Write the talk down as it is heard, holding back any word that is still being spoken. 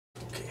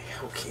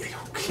Hey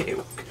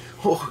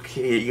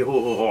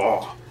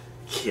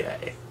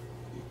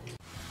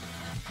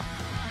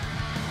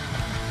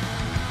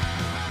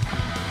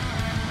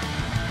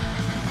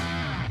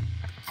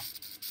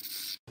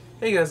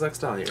guys, Lex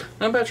Dahl here.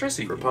 I'm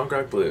Patrici. For Punk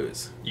Rock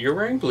Blues. You're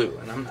wearing blue,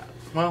 and I'm not.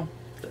 Well,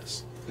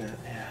 this. Yeah.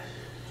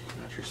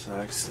 Not your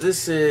socks.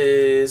 This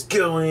is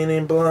Going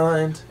In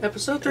Blind.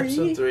 Episode 3.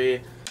 Episode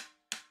 3.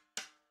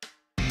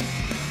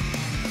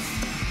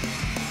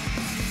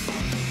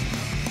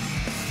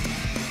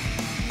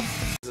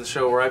 This is a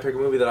show where I pick a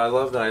movie that I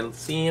love, that I've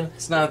seen.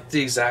 It's not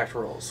the exact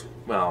rules.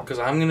 Well, because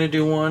I'm going to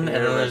do one,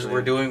 and then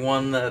we're doing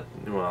one that...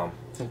 Well...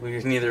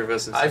 neither of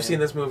us have I've seen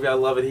this movie, I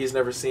love it, he's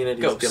never seen it,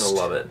 he's Ghost. gonna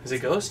love it. Is it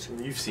Ghost?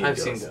 You've seen I've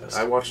Ghost. seen Ghost.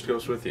 I watched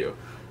Ghost with you.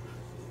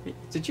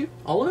 Did you?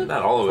 All of it?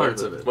 Not all of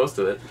Parts it, of it. most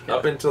of it. Yeah.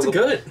 Up until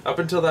up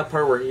until that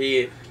part where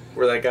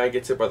that guy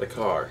gets hit by the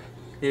car.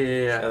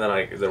 Yeah. And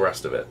then the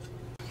rest of it.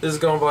 This is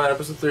Going Blind,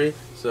 episode 3,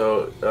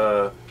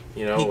 so,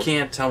 you know... He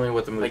can't tell me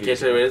what the movie is. I can't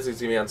tell you what it is,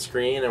 it's gonna be on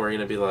screen, and we're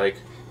gonna be like,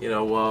 you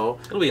know, whoa.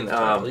 It'll be in the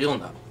title, you'll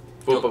know.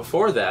 But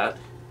before that,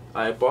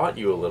 I bought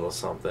you a little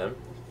something.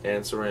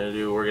 And so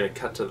we're gonna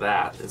cut to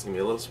that. It's gonna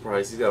be a little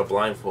surprise. He's got a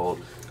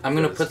blindfold. I'm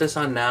gonna put this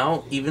on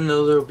now, even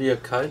though there'll be a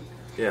cut.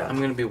 Yeah.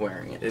 I'm gonna be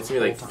wearing it. It's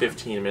gonna be like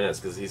 15 minutes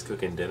because he's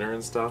cooking dinner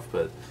and stuff.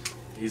 But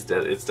it's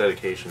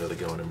dedication to the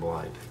Going In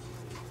Blind.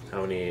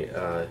 How many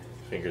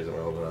fingers am I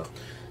holding up?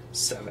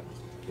 7.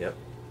 Yep.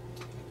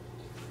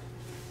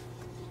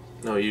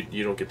 No,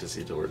 you don't get to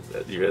see till we're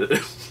dead. You edit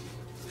it.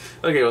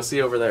 Okay, we'll see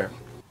you over there.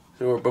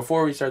 So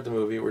before we start the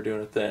movie, we're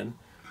doing it then.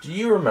 Do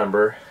you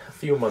remember a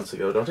few months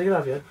ago? Don't take it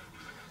off yet.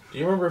 Do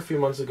you remember a few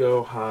months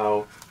ago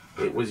how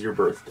it was your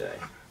birthday?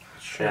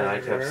 Sure. And I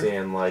kept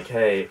saying, like,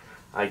 hey,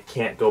 I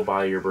can't go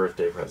buy your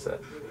birthday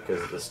present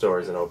because the store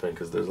isn't open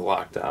because there's a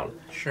lockdown.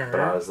 Sure. But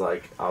I was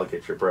like, I'll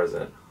get your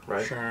present,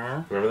 right?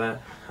 Sure. Remember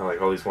that? I'm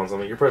like, all these ones, I'm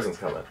like, your present's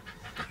coming.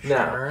 Sure.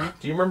 Now,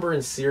 do you remember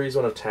in Series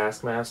 1 of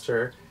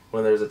Taskmaster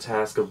when there's a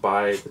task of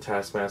buy the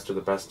Taskmaster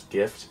the best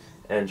gift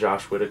and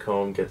Josh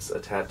Widdicombe gets a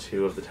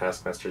tattoo of the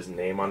Taskmaster's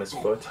name on his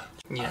foot?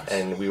 Yes.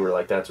 And we were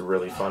like, that's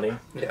really funny.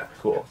 Yeah.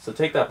 Cool. So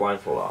take that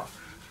blindfold off.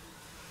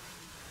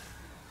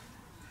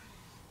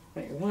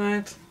 Wait,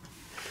 what?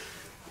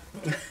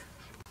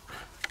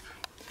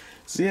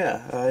 So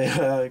yeah,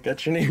 I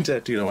got your name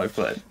tattooed on my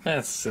foot.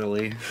 That's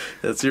silly.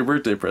 That's your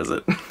birthday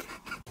present.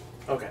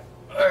 Okay.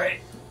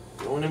 Alright.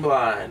 Going In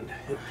Blind.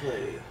 Hit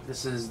play.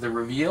 This is the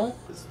reveal.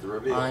 This is the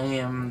reveal. I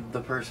am the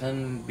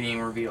person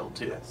being revealed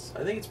to. Yes.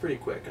 I think it's pretty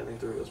quick. I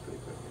think the reveal's pretty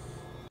quick.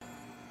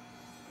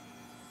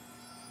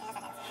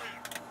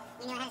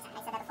 You know, I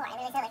said that before. I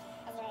really feel like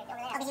as you were over there.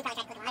 Oh, because you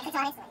probably tried to click on it. It's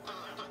honest. Okay.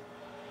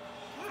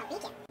 Oh,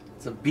 Beacon.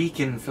 It's a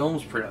Beacon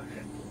Films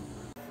production.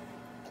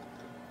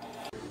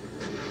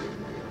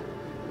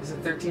 Is it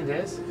 13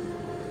 days?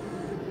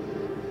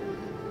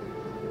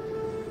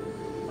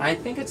 I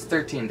think it's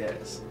 13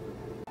 days.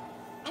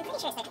 I'm pretty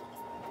sure it's 13 days. I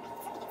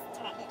still think it's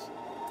Turner Hooch.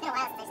 It's been a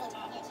while since I've seen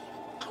Turner Hooch.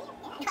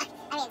 I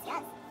mean, it's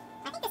drugs.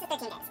 I think this is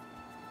 13 days.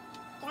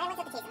 Because I looked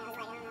at the case and I was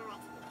like, I don't know what.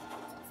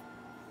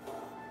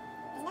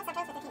 There's no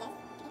subtitles for 13 days.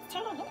 It's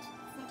Turner Hooch.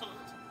 It's not Turner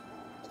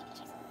Hooch. Beacon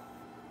Pictures.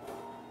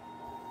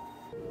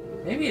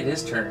 Maybe it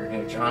is Turner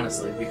Hooch,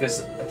 honestly,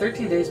 because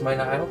 13 days might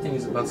not. I don't think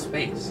it's about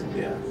space.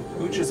 Yeah.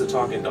 Hooch is a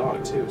talking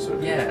dog too, so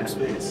it Yeah. comes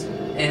from space.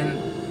 And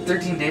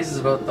 13 days is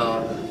about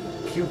the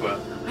Cuba.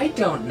 I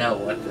don't know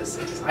what this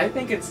is. I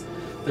think it's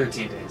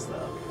 13 days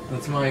though.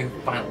 That's my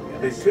final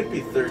guess. It could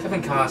be 13.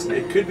 Kevin Costner.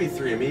 It could be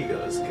Three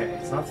Amigos. Okay,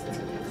 it's not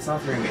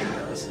Three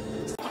Amigos.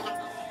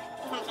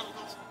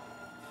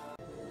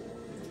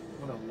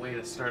 What a way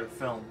to start a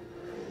film.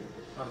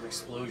 A lot of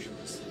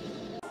explosions.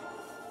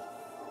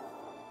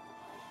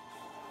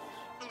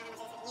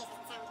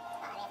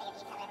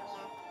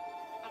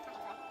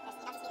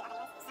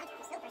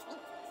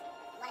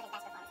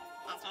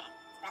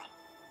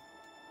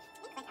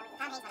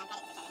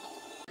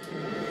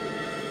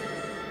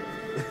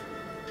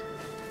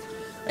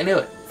 I knew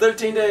it.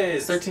 13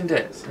 days! 13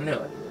 days. I knew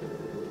it.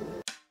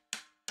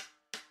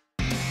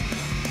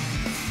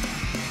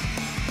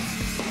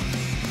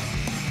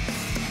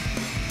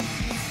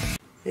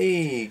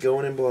 Hey,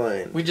 Going In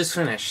Blind. We just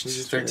finished. We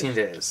just 13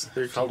 finished. days.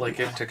 13 Felt like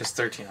it took us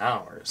 13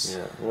 hours.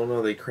 Yeah, well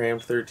no, they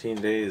crammed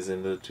 13 days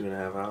into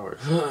 2.5 hours.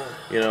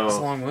 You know, It's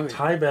a long movie.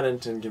 Ty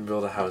Bennington can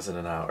build a house in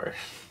an hour.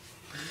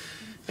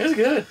 It was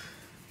good.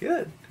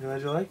 Good.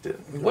 Glad you liked it.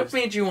 What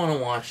made you want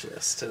to watch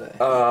this today?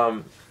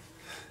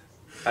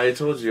 I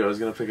told you I was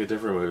gonna pick a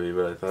different movie,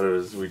 but I thought it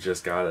was We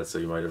Just Got It, so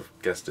you might have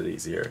guessed it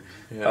easier.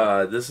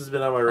 Yeah. This has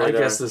been on my radar. I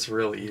guess this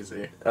real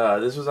easy.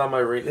 This was on my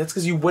radar. That's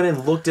because you went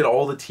and looked at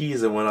all the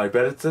teas and went, I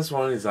bet it's this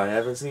one. He's, I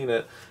haven't seen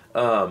it.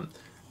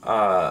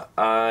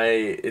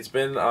 It's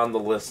been on the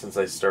list since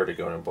I started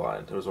Going In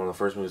Blind. It was one of the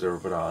first movies I ever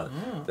put on.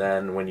 Oh.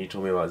 Then when you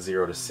told me about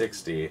 0 to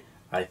 60,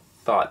 I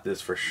thought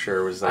this for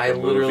sure was like I a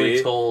movie.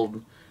 literally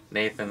told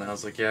Nathan, I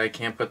was like, yeah, I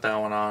can't put that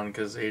one on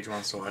because Age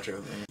wants to watch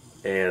everything.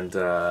 And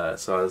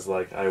so I was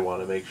like, I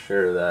want to make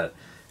sure that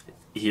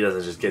he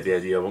doesn't just get the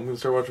idea of, I'm going to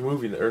start watching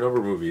a number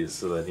of movies,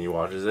 so then he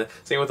watches it.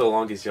 Same with The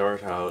Longest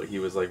Yard, how he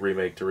was like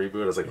remake to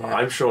reboot. I was like, Yeah.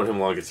 I'm showing him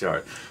Longest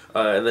Yard.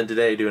 And then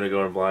today, doing a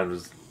Going Blind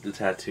was the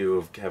tattoo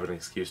of having an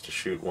excuse to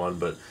shoot one.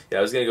 But yeah,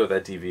 I was going to go with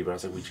that TV, but I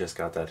was like, we just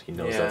got that. He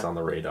knows that's on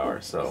the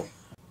radar, so.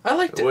 I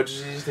liked it. What did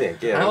you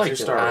think? Yeah, I what's liked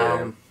your star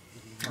rating?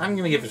 I'm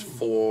going to give it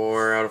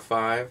 4 out of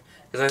 5.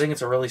 Because I think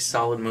it's a really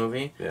solid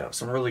movie. Yeah.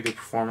 Some really good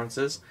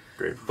performances.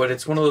 Great. But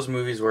it's one of those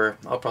movies where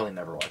I'll probably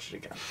never watch it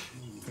again.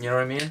 You know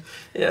what I mean?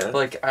 Yeah.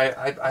 Like,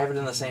 I have it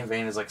in the same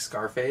vein as, like,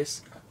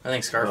 Scarface. I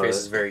think Scarface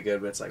is very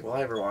good, but it's like, will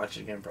I ever watch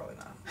it again? Probably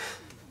not.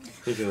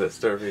 Even that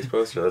Starface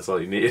poster, that's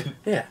all you need.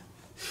 Yeah.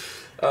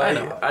 I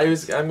know.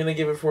 I'm gonna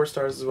give it 4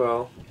 stars as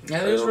well.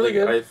 Yeah, it was really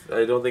good.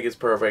 I don't think it's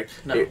perfect.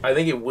 No. I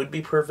think it would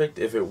be perfect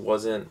if it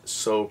wasn't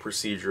so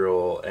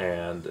procedural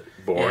and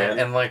boring.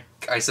 Yeah, and like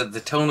I said, the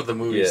tone of the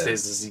movie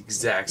stays the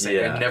exact same.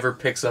 Yeah. It never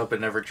picks up, it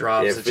never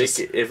drops.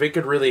 If it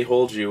could really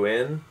hold you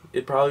in,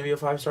 it'd probably be a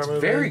 5-star movie.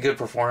 Very good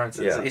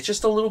performances. Yeah. It's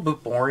just a little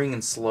bit boring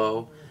and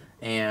slow,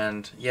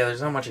 and yeah,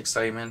 there's not much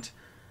excitement.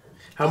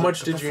 How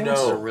much did you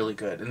performances know? are really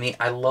good, and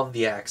I love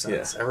the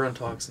accents. Yeah. Everyone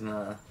talks in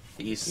the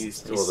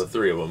East. Well, the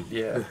 3 of them.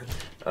 Yeah.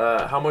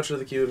 How much of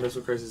the Cuban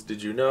Missile Crisis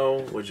did you know?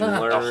 Would you Not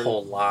learn? a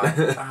whole lot.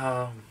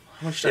 How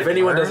much did If I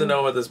anyone learn? doesn't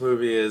know what this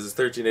movie is,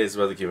 13 Days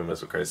about the Cuban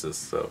Missile Crisis.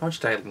 So. How much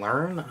did I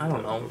learn? I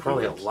don't know.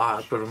 Probably a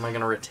lot, but am I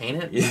going to retain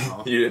it?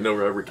 No. You didn't know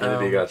Robert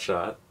Kennedy got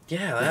shot?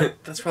 Yeah,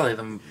 that's probably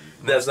the...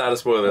 That's not a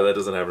spoiler. That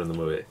doesn't happen in the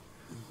movie.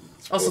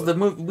 Also, the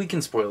movie, we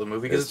can spoil the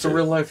movie because it's a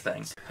real life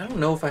thing. I don't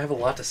know if I have a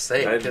lot to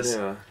say.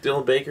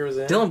 Dylan Baker was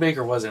in it. Dylan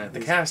Baker was in it. The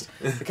cast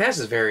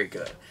is very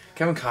good.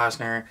 Kevin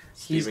Costner,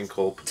 Stephen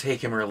Culp,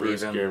 take him or leave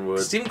Bruce him.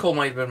 Greenwood. Stephen Culp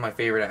might have been my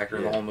favorite actor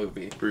in the whole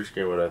movie. Bruce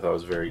Greenwood I thought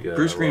was very good.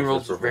 Bruce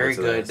Greenwood's very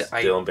good.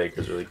 Dylan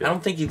Baker's really good. I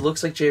don't think he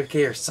looks like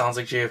JFK or sounds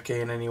like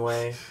JFK in any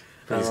way.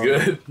 He's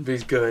good. But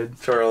he's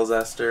good. Charles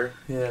Astor,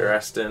 Yeah. or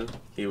Aston,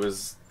 he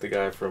was the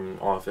guy from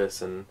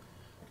Office, and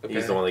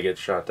he's the one that gets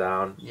shot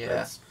down. Yeah.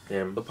 That's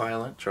him. The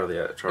pilot. Charles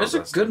It's a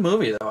Aston. good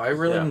movie though. I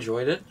really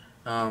enjoyed it.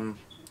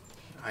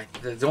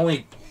 The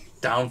only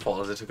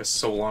downfall is it took us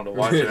so long to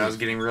watch it. I was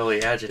getting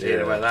really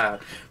agitated by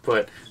that.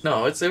 But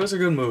no, it was a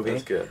good movie.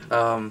 That's good.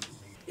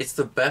 It's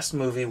the best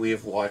movie we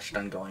have watched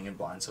on Going in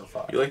Blind so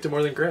far. You liked it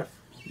more than Griff.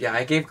 Yeah,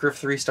 I gave Griff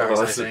 3 stars,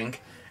 Oh, I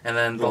think. And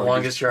then The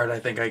Longest Yard, I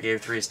think I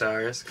gave 3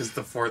 stars because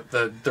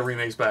the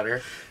remake's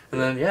better.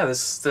 And then I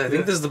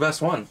think this is the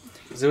best one.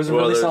 'Cause it was a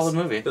really solid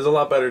movie. There's a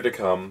lot better to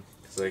come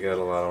because I got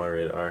a lot on my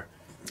radar.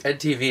 Ed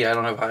TV, I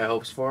don't have high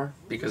hopes for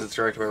because it's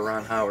directed by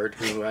Ron Howard,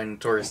 who I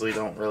notoriously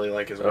don't really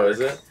like his work. Oh, is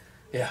it?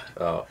 Yeah.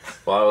 Oh,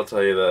 well, I will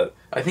tell you that.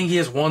 I think he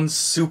has one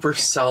super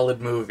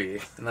solid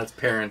movie, and that's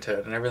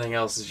Parenthood, and everything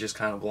else is just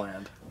kind of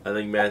bland. I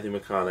think Matthew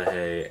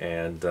McConaughey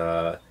and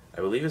I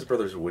believe his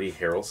brother's Woody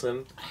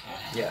Harrelson.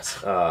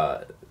 Yes.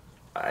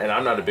 And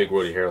I'm not a big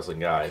Woody Harrelson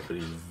guy, but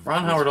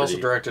Ron Howard also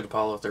directed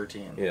Apollo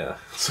 13. Yeah,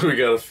 so we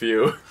got a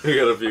few.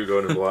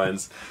 Going in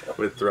blinds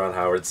with Ron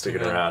Howard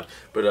sticking around.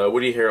 But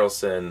Woody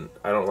Harrelson,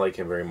 I don't like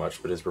him very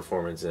much, but his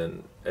performance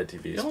in Ed TV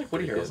is You don't like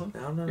Woody Harrelson?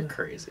 No. You're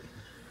crazy.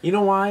 You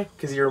know why?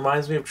 Because he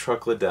reminds me of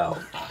Chuck Liddell,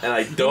 and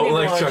I don't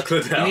like Chuck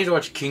Liddell. You need to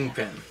watch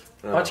Kingpin.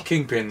 Watch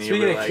Kingpin.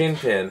 Speaking of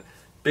Kingpin,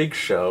 Big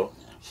Show,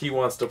 he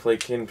wants to play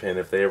Kingpin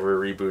if they ever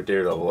reboot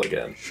Daredevil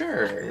again.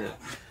 Sure.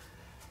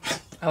 Yeah.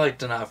 I like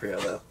D'Onofrio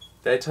though.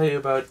 Did I tell you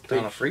about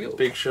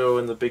Big Show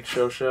and the Big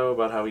Show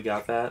about how he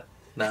got that?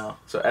 No.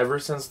 So ever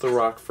since The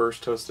Rock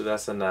first hosted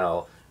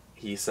SNL,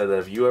 he said that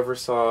if you ever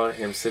saw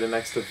him sitting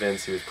next to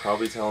Vince, he was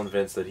probably telling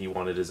Vince that he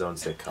wanted his own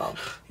sitcom.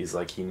 He's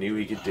like, he knew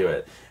he could do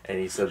it. And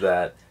he said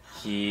that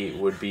he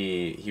would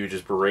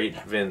just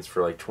berate Vince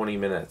for like 20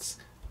 minutes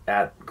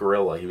at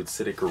Gorilla. He would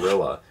sit at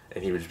Gorilla,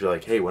 and he would just be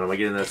like, hey, when am I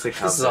getting that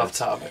sitcom? This is off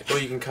topic. Well,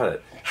 you can cut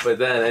it. But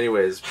then,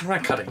 anyways. I'm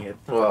not cutting it.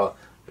 Well,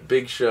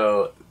 Big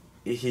Show,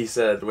 he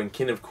said when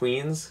King of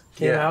Queens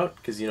came out,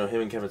 because, him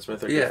and Kevin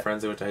Smith are good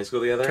friends. They went to high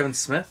school together. Kevin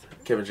Smith?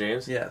 Kevin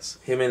James? Yes.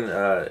 Him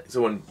and,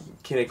 so when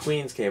King of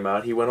Queens came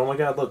out, he went, oh my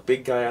god, look,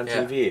 big guy on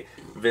TV.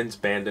 Vince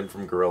banned him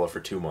from Gorilla for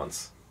 2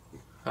 months.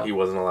 Oh. He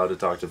wasn't allowed to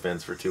talk to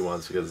Vince for 2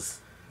 months because,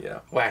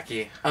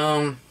 Wacky.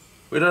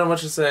 We don't have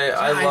much to say.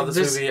 I love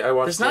this movie. I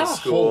watched it in school. There's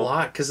not a whole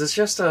lot, because it's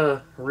just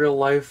a real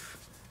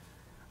life...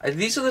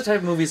 these are the type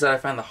of movies that I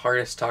find the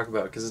hardest to talk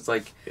about, because it's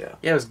like,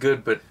 it was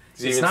good, but...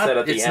 It's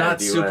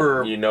not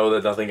super. You know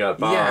that nothing got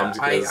bombed.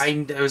 Yeah,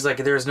 I was like,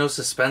 there's no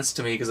suspense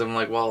to me because I'm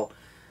like, well,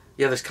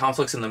 there's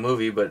conflicts in the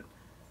movie, but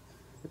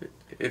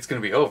it's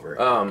gonna be over.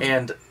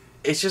 And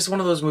it's just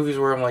one of those movies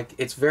where I'm like,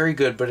 it's very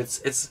good, but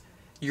it's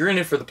you're in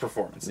it for the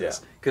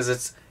performances. Because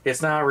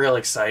it's not real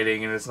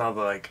exciting, and it's not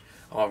like,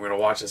 oh, I'm gonna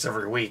watch this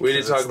every week. We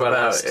did talk about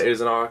how it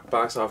was an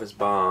box office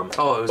bomb.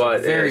 Oh, it was a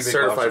very big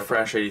certified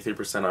fresh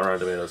 83% on Rotten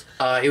Tomatoes.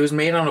 It was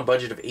made on a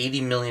budget of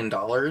 $80 million,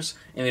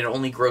 and it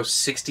only grossed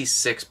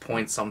 66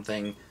 point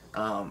something.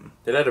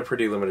 It had a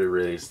pretty limited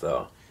release,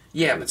 though.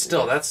 Yeah, but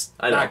still, that's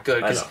not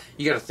good, because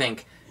you got to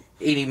think,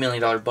 $80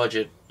 million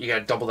budget, you got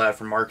to double that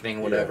for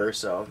marketing, whatever.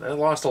 So it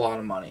lost a lot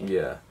of money.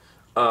 Yeah.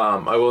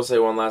 I will say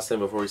one last thing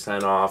before we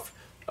sign off.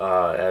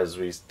 as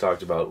we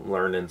talked about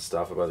learning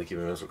stuff about the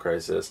Cuban Missile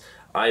Crisis.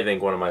 I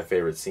think one of my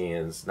favorite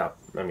scenes,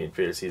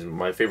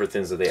 my favorite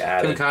things that they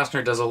added. Kevin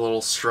Costner does a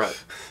little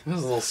strut. He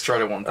does a little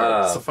strut at one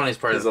part. It's the funniest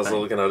part of the He's also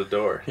looking out a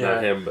door. Yeah.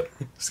 Not him, but...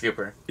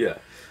 Skipper. Yeah.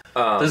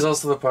 There's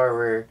also the part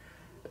where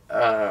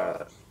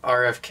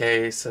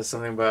RFK says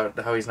something about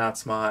how he's not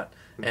smart,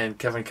 and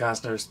Kevin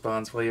Costner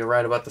responds, well, you're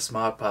right about the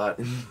smart part.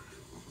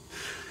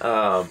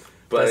 But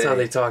that's how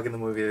they talk in the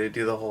movie. They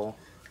do the whole...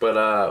 But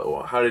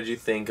how did you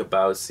think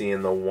about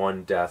seeing the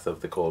one death of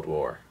the Cold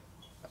War?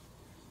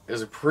 It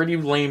was a pretty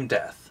lame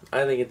death.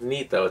 I think it's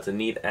neat, though. It's a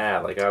neat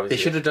ad. Like, obviously, they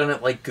should have done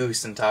it like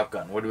Goose in Top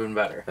Gun. Would have been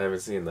better. I haven't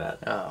seen that.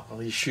 Oh, well,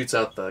 he shoots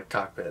out the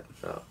cockpit.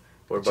 Oh.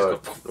 What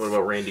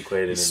about Randy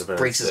Quaid in Independence Day?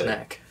 Breaks his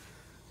neck.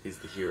 He's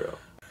the hero.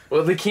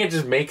 Well, they can't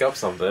just make up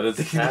something.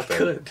 It's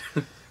happened.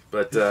 Could.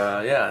 But,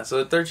 yeah.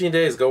 So 13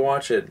 Days, go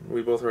watch it.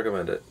 We both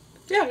recommend it.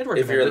 Yeah, I'd recommend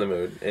it. If you're in the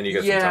mood and you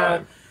got some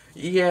time.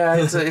 Yeah,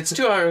 it's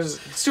 2 hours.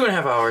 It's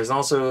 2.5 hours. And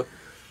also,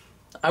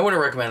 I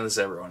wouldn't recommend this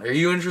to everyone. Are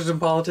you interested in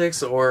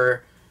politics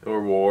or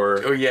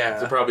war? Oh yeah.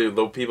 So probably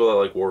the people that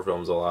like war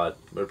films a lot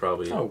would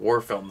probably. It's not a war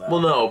film though.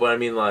 Well, no, but I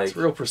mean like it's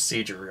real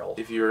procedural.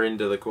 If you're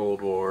into the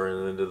Cold War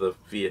and into the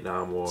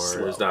Vietnam War,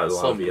 there's not a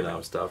lot of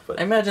Vietnam stuff. But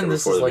I imagine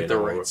this is like the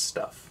Vietnam right War.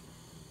 stuff.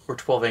 Or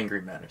 12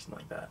 Angry Men or something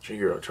like that.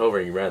 12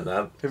 Angry Men.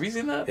 That. Have you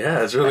seen that?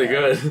 Yeah, it's really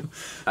good.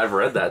 I've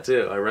read that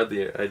too.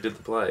 I did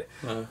the play.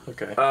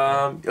 Okay.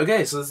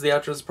 Okay, so this is the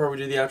outro. This is the part we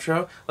do the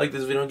outro. Like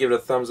this video, give it a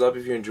thumbs up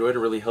if you enjoyed. It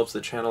really helps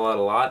the channel out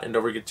a lot. And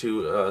don't forget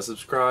to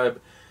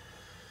subscribe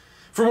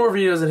for more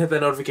videos and hit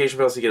that notification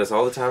bell so you get us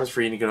all the time. It's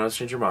free and you can always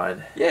change your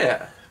mind.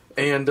 Yeah.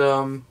 And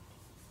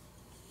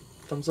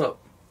thumbs up.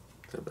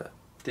 Said that.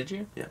 Did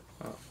you? Yeah.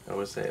 Oh, I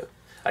always say it.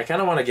 I kind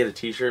of want to get a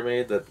t-shirt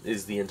made that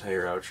is the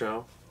entire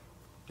outro.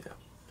 Yeah.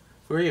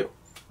 Who are you?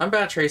 I'm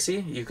Bat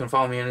Tracy. You can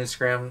follow me on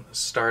Instagram,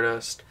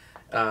 Stardust,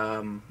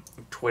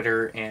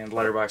 Twitter, and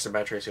Letterboxd at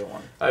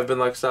BatTracy01. I've been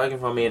Lex Dahl. You can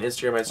follow me on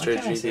Instagram at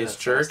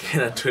StraightGTSJerk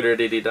and on Twitter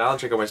at AD Dahl. And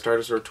check out my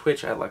Stardust or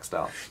Twitch at Lex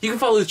Dahl. You can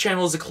follow the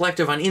channel as a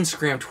collective on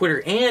Instagram,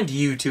 Twitter, and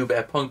YouTube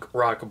at Punk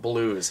Rock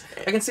Blues.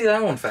 I can see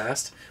that one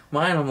fast.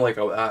 Mine, I'm like,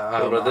 what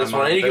about this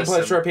one? And you can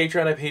pledge to our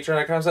Patreon at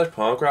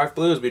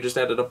patreon.com/punkrockblues. We just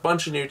added a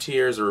bunch of new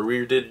tiers, or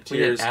we did tiers. We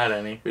didn't add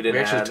any. We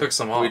actually took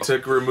some off. We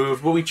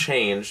removed, but we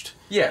changed.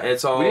 Yeah. And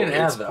it's all we didn't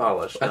add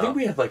polished. I think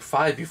we had like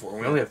 5 before.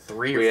 We only have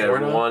 3 or 4 We had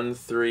now. 1,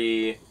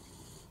 3...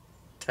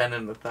 10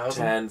 and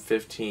 1,000? 10,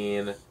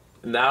 15.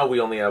 Now we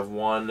only have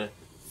 1,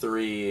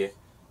 3,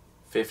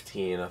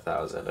 15,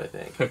 1,000, I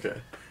think.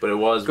 Okay. But it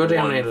was Go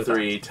down 1,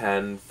 3,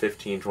 10,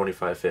 15,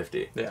 25,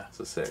 50. Yeah.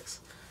 So 6.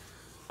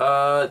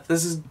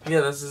 This is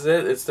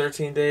it. It's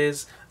 13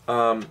 days.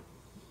 I've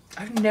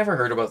never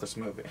heard about this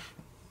movie.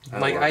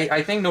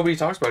 I think nobody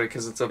talks about it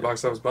because it's a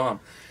box office bomb.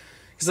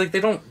 Because like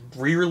they don't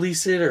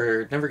re-release it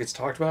or it never gets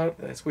talked about.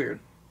 It's weird.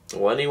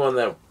 Well, anyone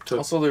that took...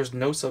 Also, there's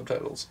no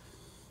subtitles.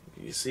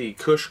 You see,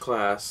 Cush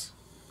class,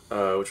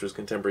 which was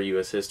contemporary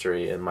U.S.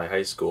 history in my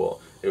high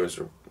school, it was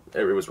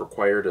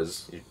required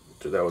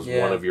that was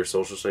one of your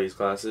social studies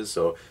classes,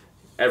 so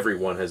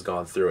everyone has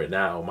gone through it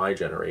now, my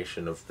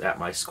generation, at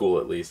my school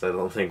at least. I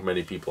don't think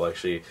many people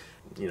actually,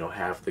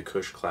 have the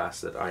Cush class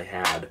that I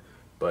had,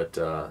 but,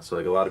 so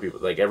like a lot of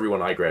people, like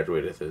everyone I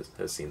graduated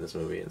has seen this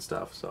movie and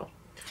stuff, so.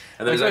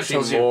 And there's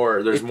actually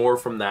more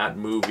from that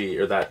movie,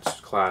 or that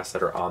class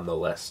that are on the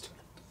list.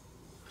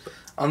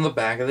 On the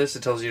back of this,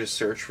 it tells you to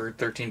search for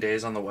 13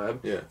 days on the web.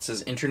 Yeah. It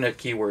says internet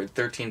keyword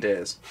 13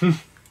 days.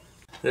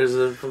 There's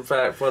a fun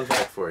fact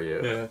for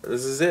you. Yeah.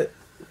 This is it.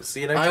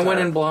 See you next time. I went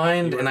in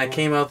blind and I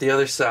came out the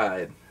other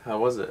side. How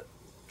was it?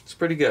 It's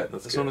pretty good.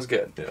 This one was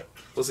good. Yeah.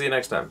 We'll see you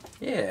next time.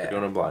 Yeah.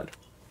 Going in blind.